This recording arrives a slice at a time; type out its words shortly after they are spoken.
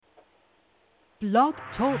Blog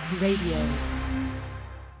Talk Radio.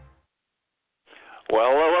 Well,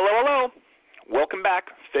 hello. Welcome back.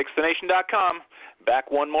 FixTheNation.com. Back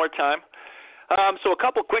one more time. So a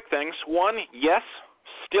couple quick things. One, yes,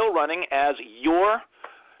 still running as your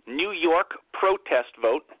New York protest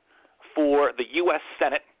vote for the U.S.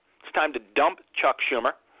 Senate. It's time to dump Chuck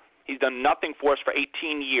Schumer. He's done nothing for us for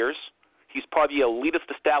 18 years. He's part of the elitist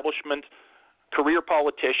establishment, career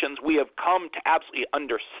politicians we have come to absolutely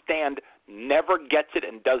understand, never gets it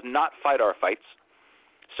and does not fight our fights.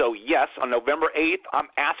 So, yes, on November 8th, I'm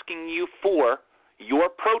asking you for your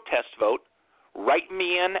protest vote. Write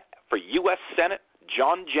me in for U.S. Senate,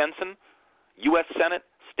 John Jensen, U.S. Senate,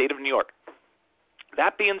 State of New York.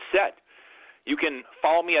 That being said, you can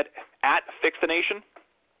follow me at Fix the Nation.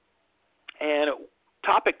 And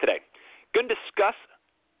topic today, going to discuss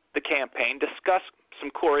the campaign, discuss some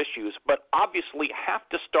core issues, but obviously have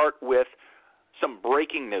to start with some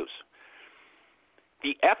breaking news.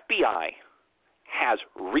 The FBI has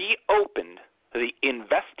reopened the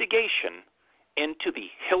investigation into the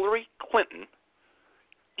Hillary Clinton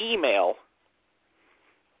email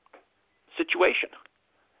situation.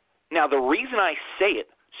 Now, the reason I say it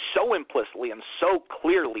so implicitly and so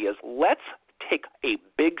clearly is let's take a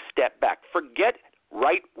big step back. Forget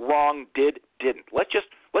right, wrong, didn't. Let's just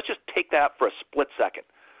take that up for a split second.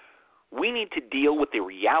 We need to deal with the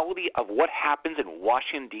reality of what happens in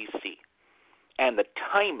Washington, D.C., and the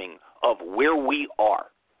timing of where we are.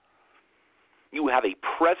 You have a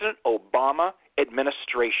President Obama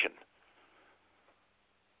administration.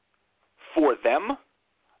 For them,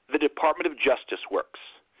 the Department of Justice works.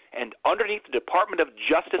 And underneath the Department of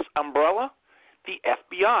Justice umbrella, the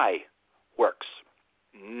FBI works.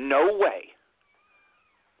 No way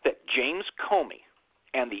that James Comey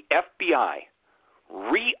and the FBI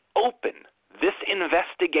reopen this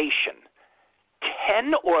investigation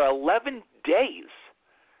 10 or 11 days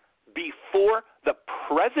before the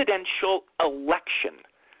presidential election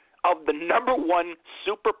of the number one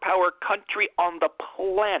superpower country on the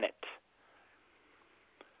planet,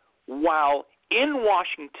 while in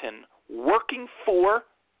Washington working for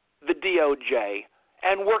the DOJ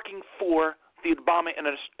and working for the Obama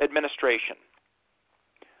administration.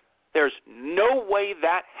 There's no way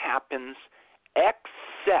that happens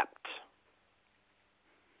except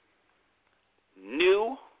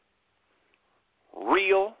new,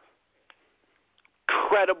 real,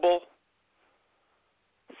 credible,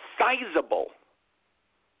 sizable,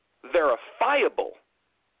 verifiable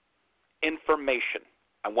information.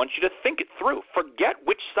 I want you to think it through. Forget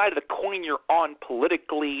which side of the coin you're on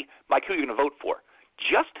politically, like who you're going to vote for.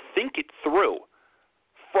 Just think it through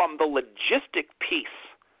from the logistic piece.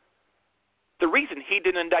 The reason he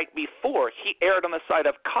didn't indict before, he erred on the side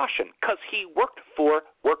of caution because he works for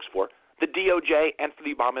the DOJ and for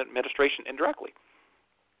the Obama administration indirectly.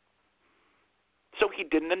 So he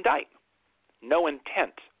didn't indict. No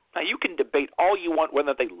intent. Now, you can debate all you want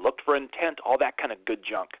whether they looked for intent, all that kind of good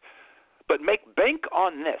junk. But make bank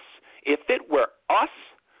on this. If it were us,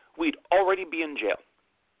 we'd already be in jail.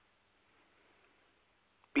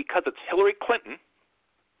 Because it's Hillary Clinton,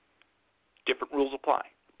 different rules apply.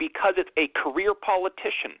 Because it's a career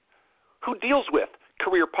politician who deals with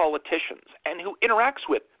career politicians and who interacts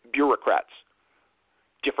with bureaucrats,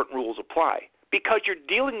 different rules apply. Because you're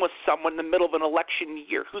dealing with someone in the middle of an election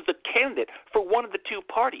year who's a candidate for one of the two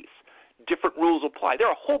parties, different rules apply. There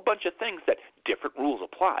are a whole bunch of things that different rules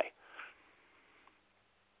apply.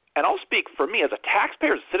 And I'll speak for me as a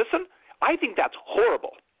taxpayer, as a citizen, I think that's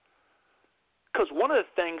horrible. Because one of the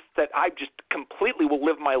things that I just completely will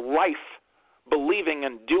live my life believing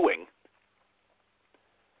and doing,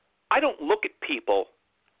 I don't look at people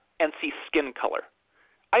and see skin color.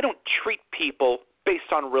 I don't treat people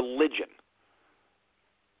based on religion.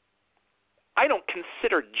 I don't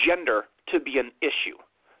consider gender to be an issue.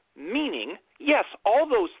 Meaning, yes, all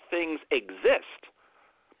those things exist,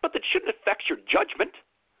 but that shouldn't affect your judgment.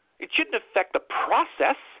 It shouldn't affect the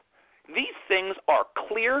process. These things are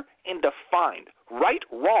clear and defined. Right,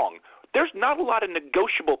 wrong. There's not a lot of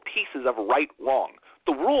negotiable pieces of right, wrong.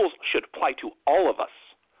 The rules should apply to all of us.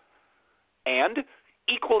 And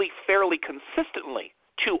equally, fairly, consistently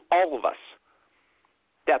to all of us.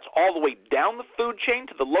 That's all the way down the food chain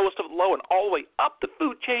to the lowest of the low and all the way up the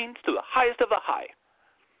food chains to the highest of the high.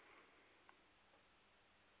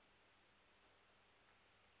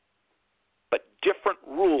 But different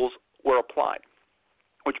rules were applied.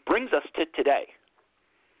 Which brings us to today.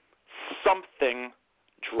 Something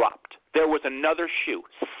dropped. There was another shoe.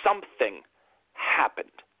 Something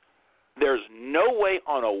happened. There's no way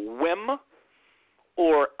on a whim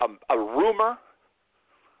or a rumor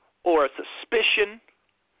or a suspicion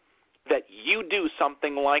that you do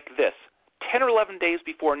something like this 10 or 11 days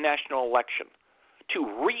before a national election to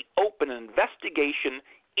reopen an investigation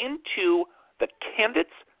into the candidate's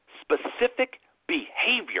specific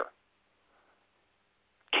behavior.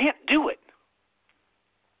 Can't do it.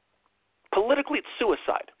 Politically, it's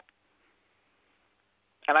suicide.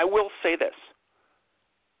 And I will say this.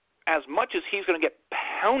 As much as he's going to get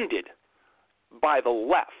pounded by the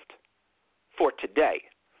left for today,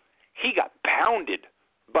 he got pounded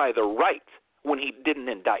by the right when he didn't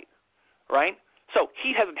indict, right? So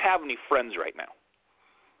he doesn't have any friends right now.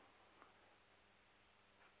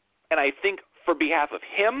 And I think for behalf of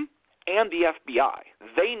him and the FBI,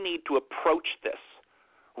 they need to approach this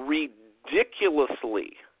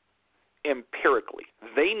ridiculously empirically.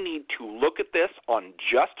 They need to look at this on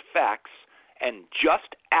just facts and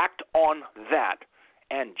just act on that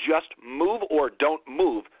and just move or don't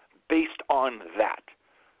move based on that.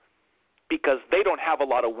 Because they don't have a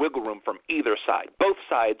lot of wiggle room from either side. Both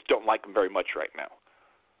sides don't like him very much right now.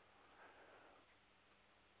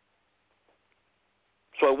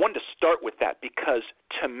 So I wanted to start with that because,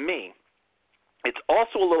 to me, it's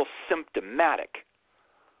also a little symptomatic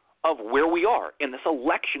of where we are in this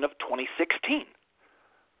election of 2016.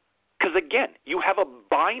 Because, again, you have a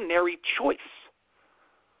binary choice.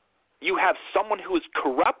 You have someone who is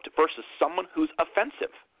corrupt versus someone who's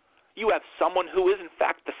offensive. You have someone who is, in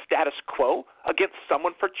fact, the status quo against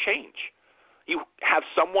someone for change. You have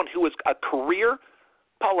someone who is a career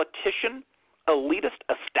politician, elitist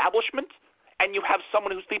establishment, and you have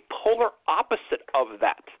someone who's the polar opposite of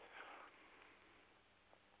that.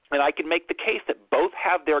 And I can make the case that both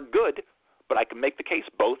have their good, but I can make the case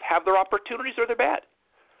both have their opportunities or they're bad.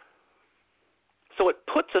 So it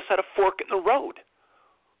puts us at a fork in the road.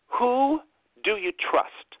 Who do you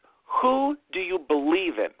trust? Who do you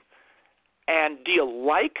believe in? And do you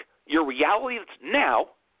like your reality that's now,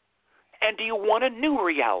 and do you want a new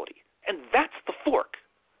reality? And that's the fork.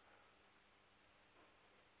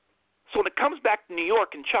 So when it comes back to New York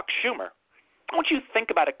and Chuck Schumer, I want you to think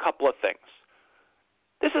about a couple of things.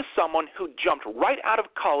 This is someone who jumped right out of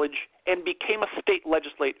college and became a state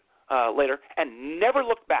legislator and never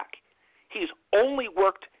looked back. He's only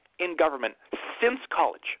worked in government since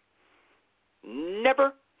college.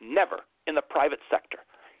 Never in the private sector.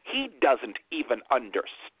 He doesn't even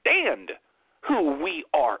understand who we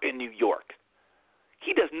are in New York.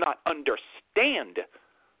 He does not understand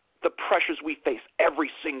the pressures we face every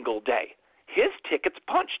single day. His ticket's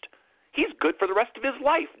punched. He's good for the rest of his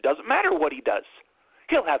life. Doesn't matter what he does.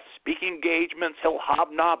 He'll have speaking engagements. He'll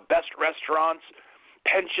hobnob best restaurants,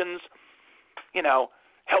 pensions,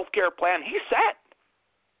 healthcare plan. He's set.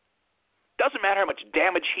 Doesn't matter how much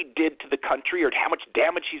damage he did to the country or how much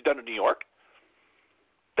damage he's done to New York.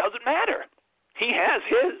 Doesn't matter. He has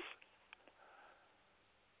his.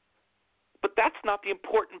 But that's not the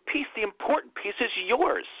important piece. The important piece is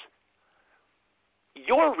yours.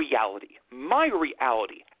 Your reality, my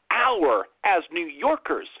reality, our, as New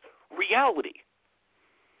Yorkers, reality.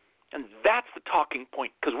 And that's the talking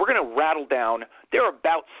point, because we're going to rattle down. There are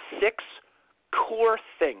about 6 core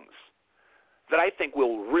things that I think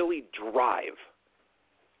will really drive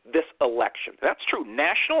this election. That's true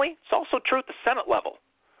nationally. It's also true at the Senate level.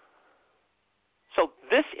 So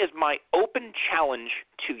this is my open challenge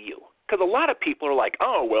to you. Because a lot of people are like,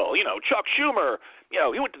 oh, well, Chuck Schumer,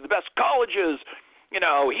 he went to the best colleges.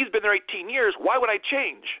 He's been there 18 years. Why would I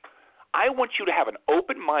change? I want you to have an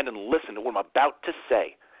open mind and listen to what I'm about to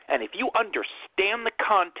say. And if you understand the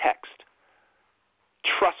context,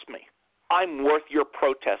 trust me, I'm worth your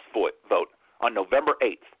protest vote on November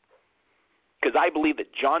 8th. Because I believe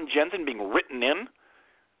that John Jensen being written in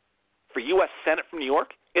for U.S. Senate from New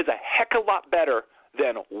York is a heck of a lot better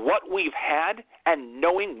than what we've had and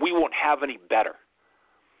knowing we won't have any better.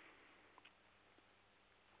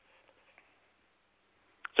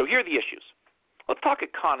 So here are the issues. Let's talk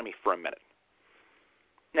economy for a minute.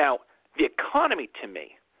 Now, the economy to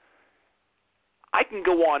me, I can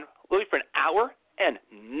go on literally for an hour and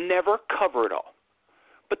never cover it all.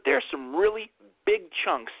 But there's some really big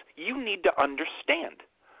chunks you need to understand.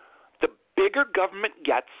 The bigger government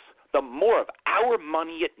gets, the more of our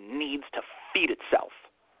money it needs to feed itself.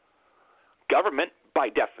 Government, by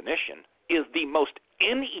definition, is the most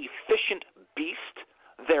inefficient beast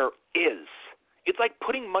there is. It's like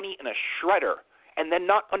putting money in a shredder and then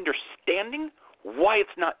not understanding why it's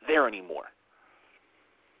not there anymore.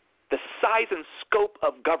 The size and scope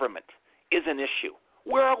of government is an issue.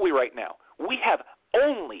 Where are we right now? We have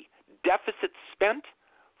only deficit spent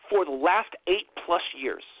for the last 8+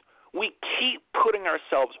 years. We keep putting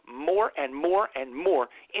ourselves more and more and more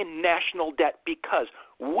in national debt because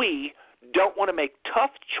we don't want to make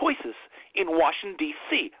tough choices in Washington,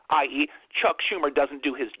 D.C., i.e., Chuck Schumer doesn't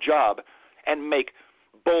do his job and make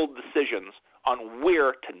bold decisions on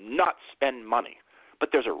where to not spend money. But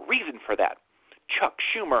there's a reason for that. Chuck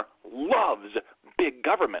Schumer loves big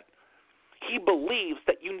government. He believes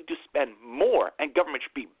that you need to spend more and government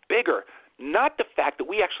should be bigger, not the fact that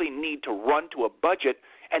we actually need to run to a budget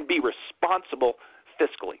and be responsible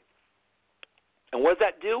fiscally. And what does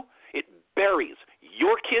that do? It buries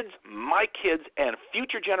your kids, my kids, and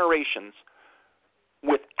future generations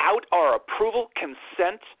without our approval,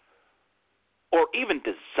 consent, or even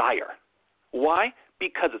desire. Why?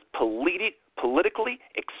 Because it's politically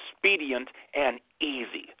expedient and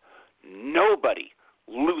easy. Nobody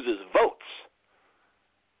loses votes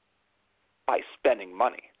by spending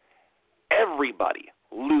money. Everybody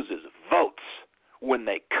loses votes when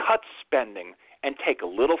they cut spending and take a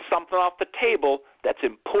little something off the table that's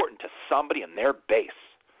important to somebody in their base,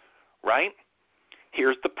 right?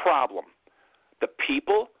 Here's the problem. The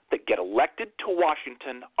people that get elected to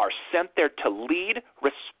Washington are sent there to lead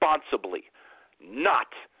responsibly, not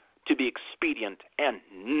to be expedient and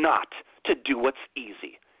not to do what's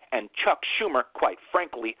easy. And Chuck Schumer, quite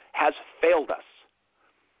frankly, has failed us.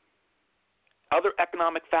 Other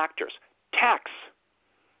economic factors, tax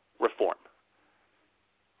reform.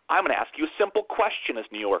 I'm going to ask you a simple question as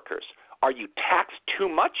New Yorkers. Are you taxed too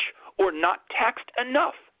much or not taxed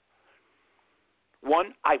enough?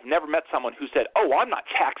 One, I've never met someone who said, oh, I'm not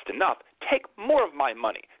taxed enough. Take more of my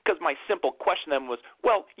money. Because my simple question then was,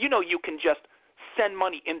 well, you know you can just send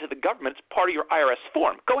money into the government. It's part of your IRS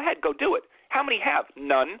form. Go ahead, go do it. How many have?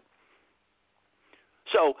 None.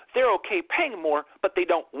 So they're okay paying more, but they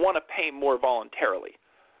don't want to pay more voluntarily.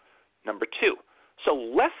 Number two, so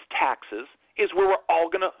less taxes is where we're all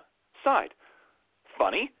going to side.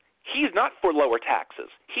 Funny, he's not for lower taxes.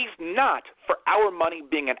 He's not for our money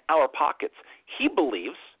being in our pockets. He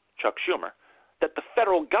believes, Chuck Schumer, that the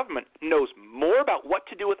federal government knows more about what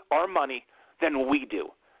to do with our money than we do.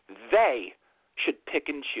 They should pick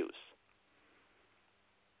and choose.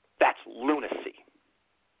 That's lunacy.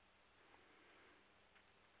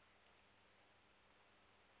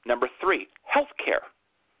 Number three, health care.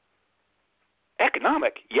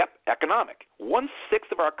 Economic, yep, economic. 1/6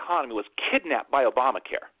 of our economy was kidnapped by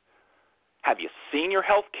Obamacare. Have you seen your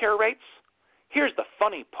health care rates? Here's the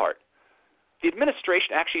funny part. The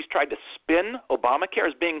administration actually has tried to spin Obamacare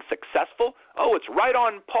as being successful. Oh, it's right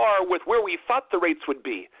on par with where we thought the rates would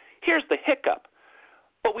be. Here's the hiccup.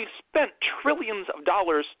 But we've spent trillions of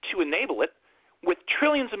dollars to enable it, with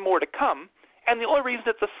trillions and more to come, and the only reason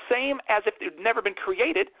it's the same as if it had never been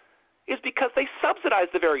created is because they subsidize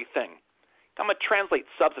the very thing. I'm going to translate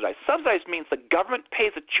subsidize. Subsidize means the government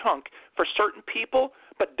pays a chunk for certain people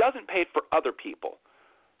but doesn't pay for other people.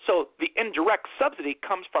 So the indirect subsidy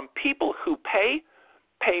comes from people who pay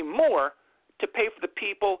more to pay for the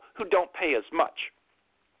people who don't pay as much.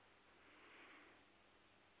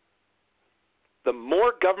 The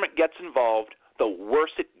more government gets involved, the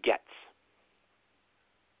worse it gets.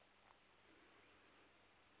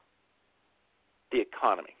 The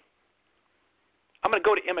economy. I'm going to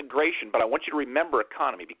go to immigration, but I want you to remember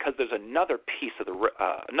economy because there's another piece of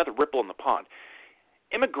another ripple in the pond.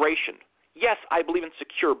 Immigration. Yes, I believe in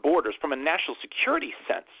secure borders from a national security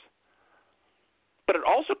sense, but it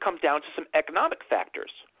also comes down to some economic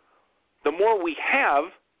factors. The more we have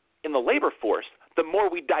in the labor force, the more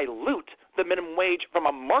we dilute the minimum wage from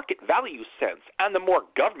a market value sense, and the more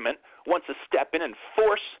government wants to step in and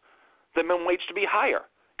force the minimum wage to be higher.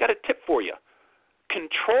 Got a tip for you.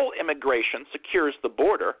 Control immigration secures the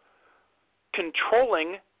border.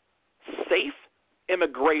 Controlling safe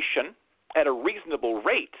immigration at a reasonable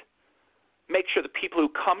rate makes sure the people who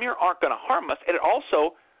come here aren't going to harm us, and it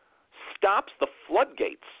also stops the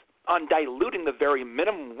floodgates on diluting the very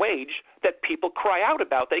minimum wage that people cry out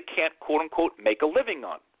about they can't, quote-unquote, make a living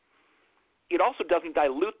on. It also doesn't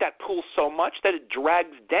dilute that pool so much that it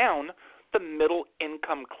drags down the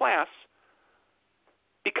middle-income class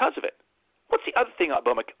because of it. What's the other thing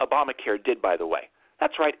Obamacare did, by the way?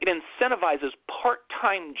 That's right, it incentivizes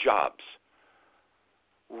part-time jobs.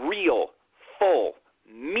 Real, full,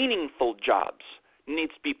 meaningful jobs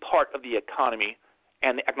needs to be part of the economy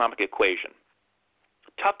and the economic equation.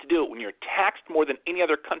 Tough to do it when you're taxed more than any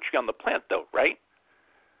other country on the planet, though, right?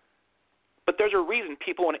 But there's a reason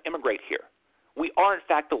people want to immigrate here. We are, in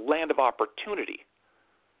fact, the land of opportunity.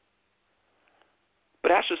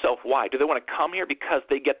 But ask yourself why. Do they want to come here because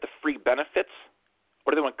they get the free benefits?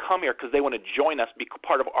 Or do they want to come here because they want to join us, be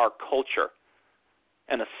part of our culture,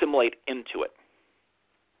 and assimilate into it?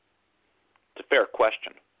 It's a fair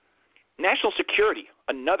question. National security,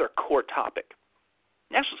 another core topic.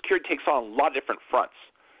 national security takes on a lot of different fronts.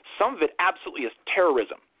 Some of it absolutely is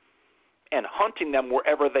terrorism and hunting them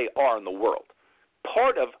wherever they are in the world.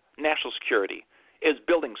 Part of national security is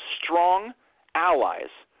building strong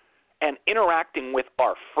allies and interacting with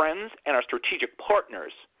our friends and our strategic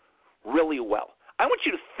partners really well. I want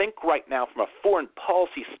you to think right now from a foreign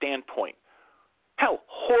policy standpoint how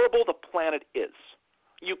horrible the planet is.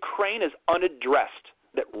 Ukraine is unaddressed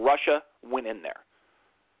that Russia went in there.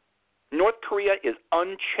 North Korea is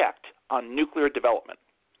unchecked on nuclear development.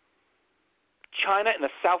 China in the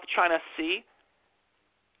South China Sea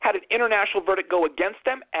had an international verdict go against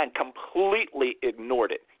them and completely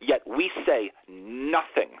ignored it. Yet we say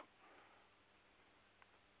nothing.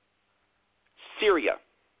 Syria,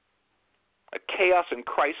 a chaos and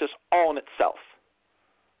crisis all in itself.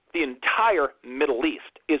 The entire Middle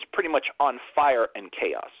East is pretty much on fire and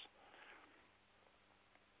chaos.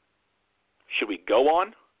 Should we go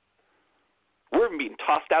on? We're being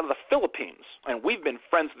tossed out of the Philippines, and we've been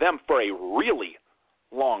friends with them for a really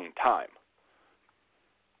long time.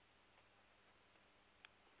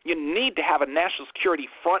 You need to have a national security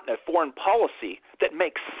front and a foreign policy that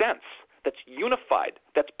makes sense, that's unified,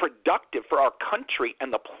 that's productive for our country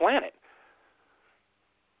and the planet.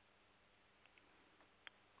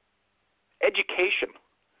 Education.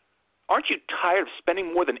 Aren't you tired of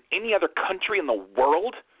spending more than any other country in the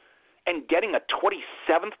world and getting a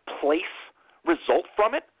 27th place result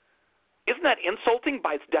from it? Isn't that insulting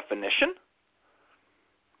by its definition?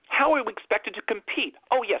 How are we expected to compete?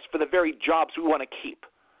 Oh, yes, for the very jobs we want to keep.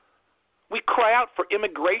 We cry out for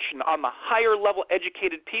immigration on the higher level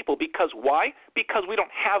educated people because why? Because we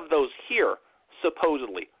don't have those here,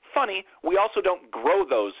 supposedly. Funny, we also don't grow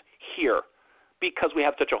those here because we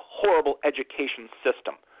have such a horrible education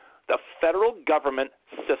system. The federal government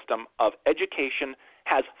system of education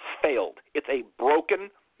has failed. It's a broken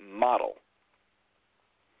model.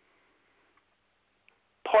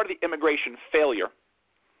 Part of the immigration failure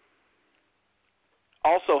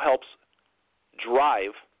also helps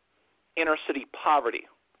drive inner city poverty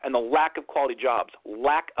and the lack of quality jobs,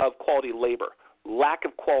 lack of quality labor, lack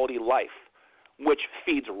of quality life, which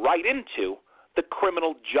feeds right into the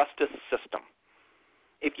criminal justice system.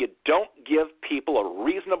 If you don't give people a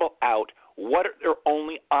reasonable out, what are their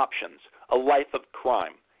only options? A life of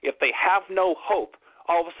crime. If they have no hope,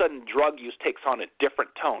 all of a sudden drug use takes on a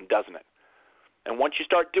different tone, doesn't it? And once you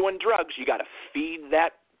start doing drugs, you got to feed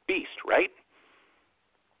that beast, right?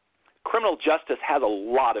 Criminal justice has a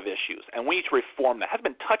lot of issues, and we need to reform that. It hasn't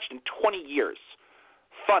been touched in 20 years.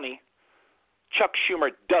 Funny, Chuck Schumer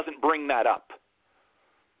doesn't bring that up.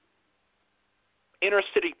 Inner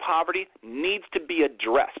city poverty needs to be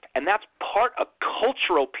addressed, and that's part of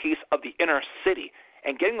cultural piece of the inner city,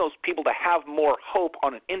 and getting those people to have more hope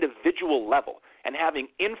on an individual level and having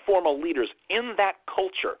informal leaders in that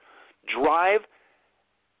culture drive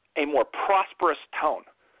a more prosperous tone.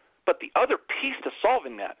 But the other piece to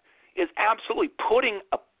solving that is absolutely putting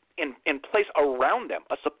in place around them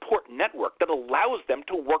a support network that allows them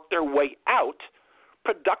to work their way out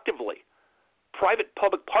productively.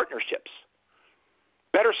 Private-public partnerships,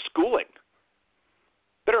 better schooling,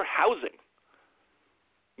 better housing.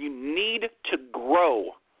 You need to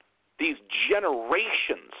grow these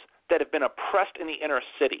generations that have been oppressed in the inner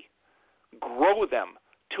city. Grow them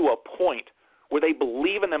to a point where they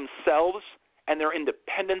believe in themselves and their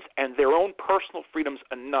independence and their own personal freedoms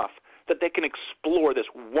enough that they can explore this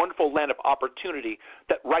wonderful land of opportunity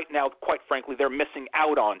that right now, quite frankly, they're missing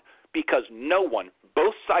out on because no one,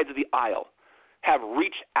 both sides of the aisle, have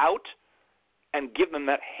reached out and given them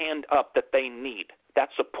that hand up that they need, that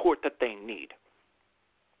support that they need.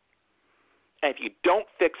 And if you don't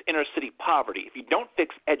fix inner city poverty, if you don't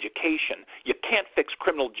fix education, you can't fix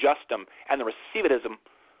criminal justice and the recidivism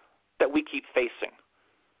that we keep facing.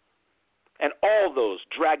 And all those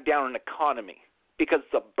drag down an economy because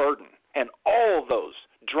it's a burden. And all those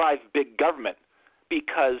drive big government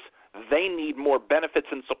because they need more benefits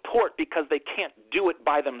and support because they can't do it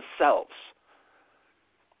by themselves.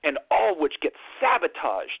 And all which gets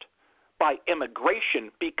sabotaged by immigration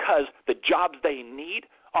because the jobs they need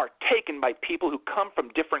are taken by people who come from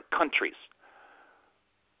different countries.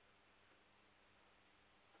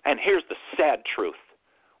 And here's the sad truth.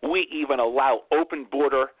 We even allow open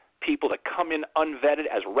border people to come in unvetted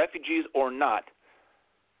as refugees or not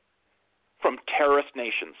from terrorist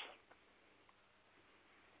nations.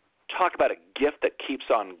 Talk about a gift that keeps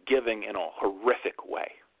on giving in a horrific way.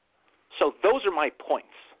 So those are my points.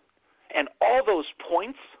 And all those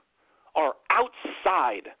points are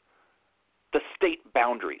outside the state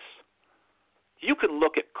boundaries. You can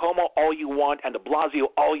look at Cuomo all you want and de Blasio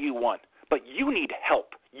all you want, but you need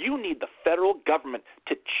help. You need the federal government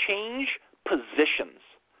to change positions,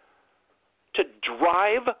 to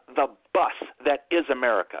drive the bus that is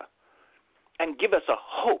America, and give us a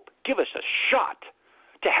hope, give us a shot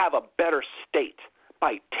to have a better state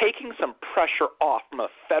by taking some pressure off from a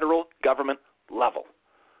federal government level.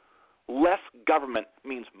 Less government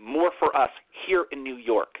means more for us here in New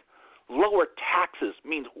York. Lower taxes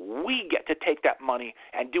means we get to take that money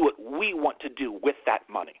and do what we want to do with that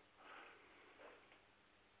money.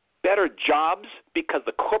 Better jobs because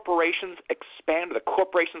the corporations expand, the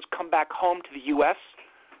corporations come back home to the U.S.,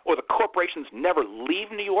 or the corporations never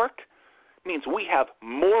leave New York, means we have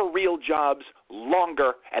more real jobs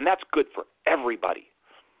longer, and that's good for everybody.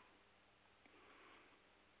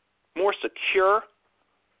 More secure,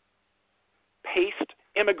 paced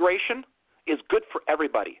immigration is good for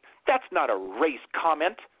everybody. That's not a race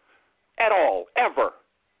comment at all, ever.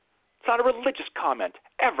 It's not a religious comment,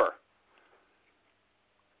 ever.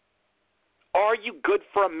 Are you good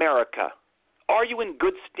for America? Are you in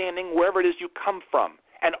good standing wherever it is you come from?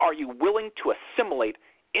 And are you willing to assimilate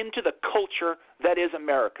into the culture that is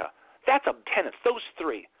America? That's a tenet, those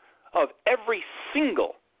three, of every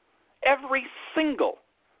single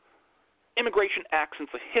immigration act since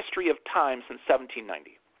the history of time since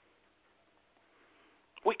 1790.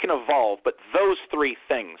 We can evolve, but those three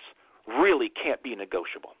things really can't be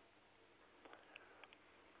negotiable.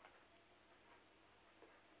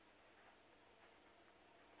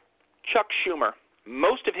 Chuck Schumer,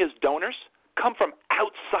 most of his donors come from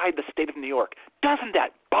outside the state of New York. Doesn't that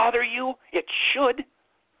bother you? It should.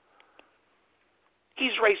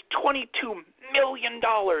 He's raised $22 million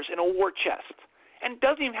in a war chest and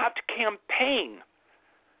doesn't even have to campaign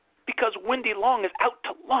because Wendy Long is out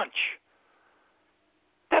to lunch.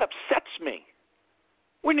 That upsets me.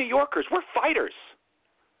 We're New Yorkers. We're fighters.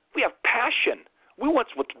 We have passion. We want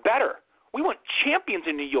what's better. We want champions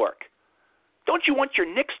in New York. Don't you want your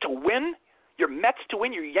Knicks to win, your Mets to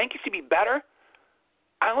win, your Yankees to be better,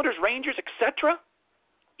 Islanders, Rangers, etc.,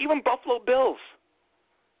 even Buffalo Bills,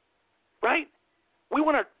 right? We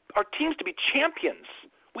want our teams to be champions.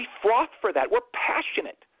 We froth for that. We're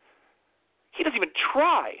passionate. He doesn't even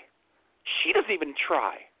try. She doesn't even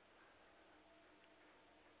try.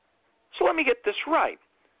 So let me get this right.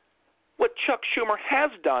 What Chuck Schumer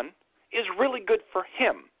has done is really good for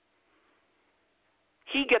him.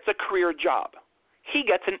 He gets a career job. He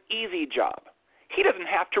gets an easy job. He doesn't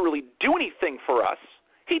have to really do anything for us.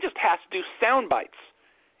 He just has to do sound bites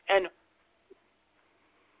and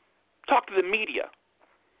talk to the media,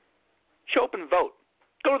 show up and vote,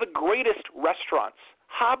 go to the greatest restaurants,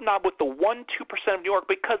 hobnob with the 1-2% of New York,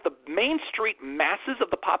 because the main street masses of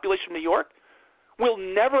the population of New York will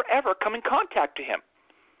never, ever come in contact to him.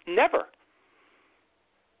 Never.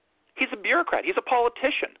 He's a bureaucrat. He's a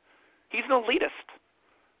politician. He's an elitist.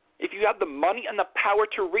 If you have the money and the power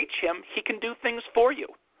to reach him, he can do things for you.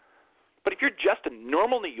 But if you're just a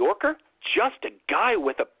normal New Yorker, just a guy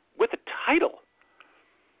with a title,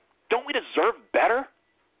 don't we deserve better?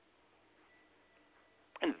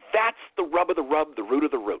 And that's the rub of the rub, the root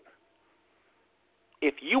of the root.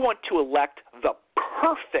 If you want to elect the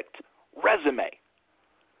perfect resume,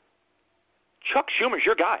 Chuck Schumer's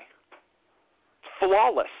your guy. It's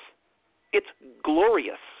flawless. It's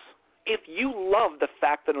glorious. If you love the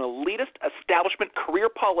fact that an elitist establishment career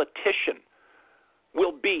politician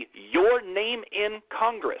will be your name in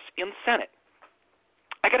Congress, in Senate,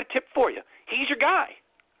 I got a tip for you. He's your guy.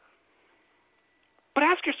 But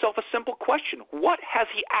ask yourself a simple question. What has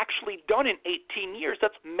he actually done in 18 years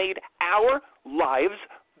that's made our lives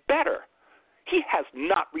better? He has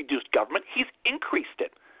not reduced government. He's increased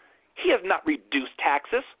it. He has not reduced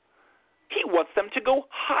taxes. He wants them to go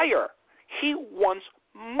higher. He wants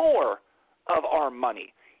more of our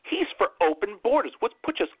money. He's for open borders, which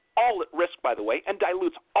puts us all at risk, by the way, and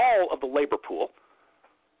dilutes all of the labor pool.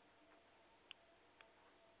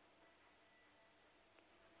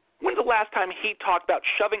 When's the last time he talked about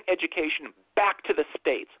shoving education back to the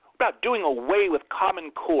states, about doing away with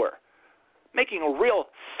Common Core, making a real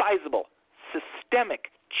sizable,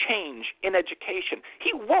 systemic change in education?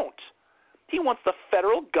 He won't. He wants the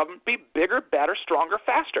federal government to be bigger, better, stronger,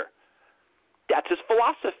 faster. That's his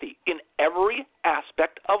philosophy in every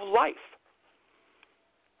aspect of life.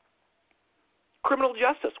 Criminal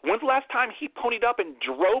justice. When's the last time he ponied up and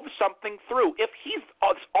drove something through? If he's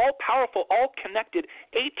all-powerful, all-connected,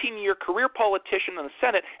 18-year career politician in the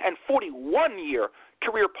Senate and 41-year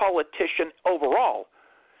career politician overall,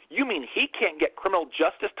 you mean he can't get criminal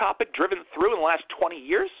justice topic driven through in the last 20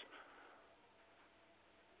 years?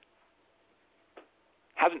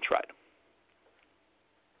 Hasn't tried.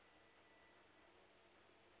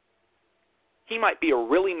 He might be a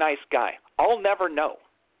really nice guy. I'll never know.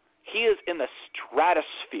 He is in the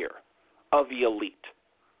stratosphere of the elite.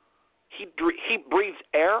 He breathes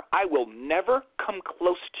air I will never come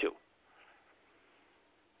close to.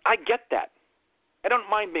 I get that. I don't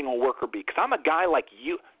mind being a worker bee because I'm a guy like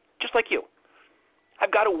you, just like you.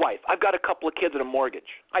 I've got a wife. I've got a couple of kids and a mortgage.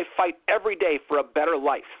 I fight every day for a better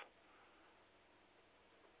life.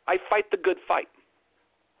 I fight the good fight.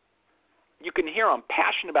 You can hear I'm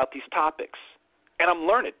passionate about these topics, and I'm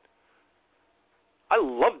learned. I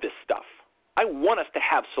love this stuff. I want us to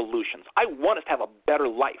have solutions. I want us to have a better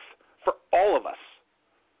life for all of us.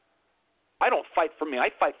 I don't fight for me. I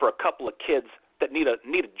fight for a couple of kids that need a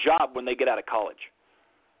job when they get out of college,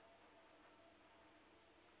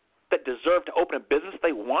 that deserve to open a business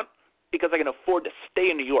they want because they can afford to stay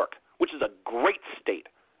in New York, which is a great state,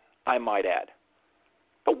 I might add.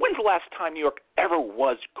 But when's the last time New York ever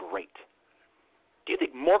was great? Do you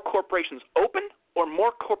think more corporations open or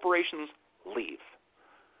more corporations leave?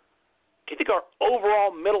 Do you think our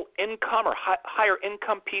overall middle income or higher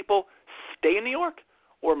income people stay in New York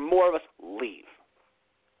or more of us leave?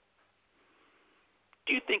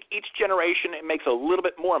 Do you think each generation it makes it a little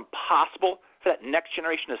bit more impossible for that next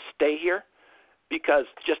generation to stay here because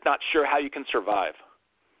it's just not sure how you can survive?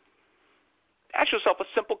 Ask yourself a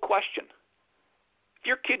simple question. If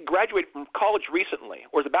your kid graduated from college recently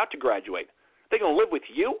or is about to graduate, are they going to live with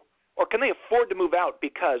you? Or can they afford to move out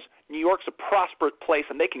because New York's a prosperous place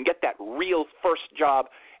and they can get that real first job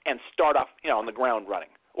and start off, on the ground running?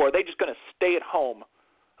 Or are they just going to stay at home,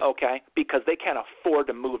 because they can't afford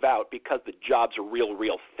to move out because the jobs are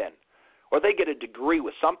real thin? Or they get a degree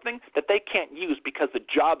with something that they can't use because the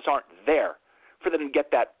jobs aren't there for them to get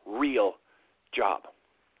that real job.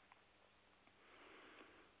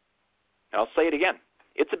 And I'll say it again.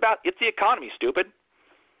 It's the economy, stupid.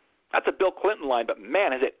 That's a Bill Clinton line, but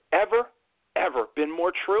man, has it ever been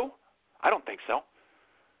more true? I don't think so.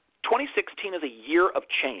 2016 is a year of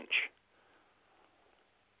change.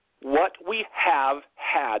 What we have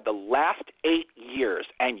had the last 8 years,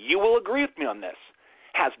 and you will agree with me on this,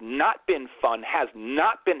 has not been fun, has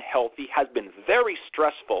not been healthy, has been very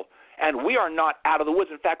stressful, and we are not out of the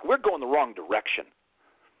woods. In fact, we're going the wrong direction.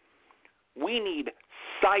 We need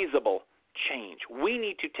sizable change. We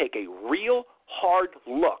need to take a real hard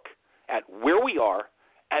look at where we are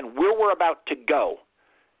and where we're about to go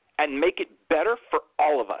and make it better for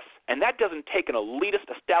all of us. And that doesn't take an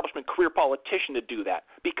elitist establishment career politician to do that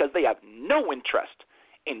because they have no interest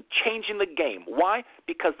in changing the game. Why?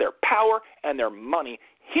 Because their power and their money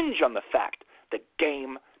hinge on the fact the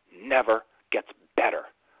game never gets better.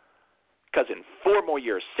 Because in 4 more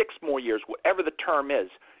years, 6 more years, whatever the term is,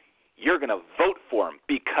 you're going to vote for them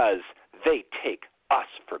because they take us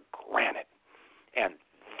for granted. And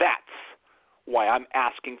that's why I'm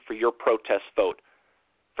asking for your protest vote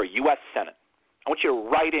for U.S. Senate. I want you to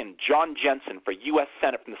write in John Jensen for U.S.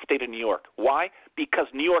 Senate from the state of New York. Why? Because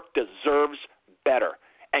New York deserves better.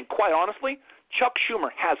 And quite honestly, Chuck Schumer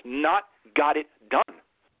has not got it done.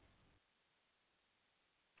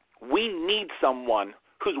 We need someone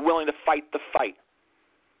who's willing to fight the fight.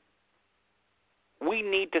 We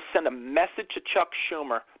need to send a message to Chuck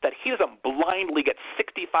Schumer that he doesn't blindly get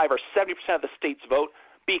 65 or 70% of the state's vote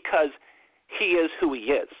because he is who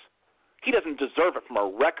he is. He doesn't deserve it from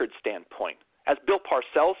a record standpoint. As Bill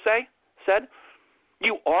Parcells said,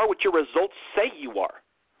 you are what your results say you are.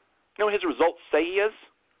 You know what his results say he is?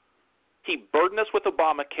 He burdened us with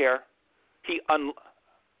Obamacare. He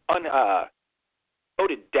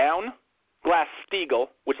voted down Glass-Steagall,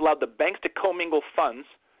 which allowed the banks to commingle funds.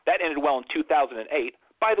 That ended well in 2008.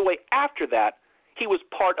 By the way, after that, he was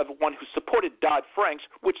part of one who supported Dodd-Frank,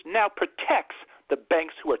 which now protects the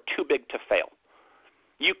banks who are too big to fail.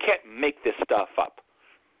 You can't make this stuff up.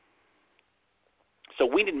 So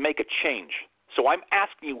we need to make a change. So I'm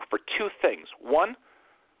asking you for 2 things. 1,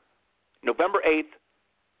 November 8th,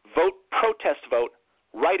 protest vote,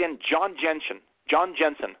 write in John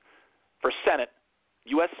Jensen for Senate,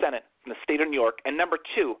 U.S. Senate from the state of New York. And number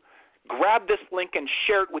 2, grab this link and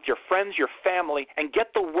share it with your friends, your family, and get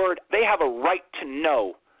the word. They have a right to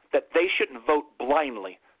know that they shouldn't vote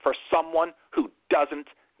blindly for someone who doesn't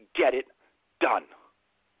get it done.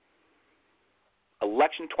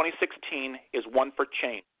 Election 2016 is one for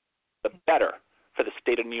change, the better for the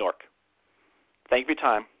state of New York. Thank you for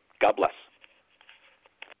your time. God bless.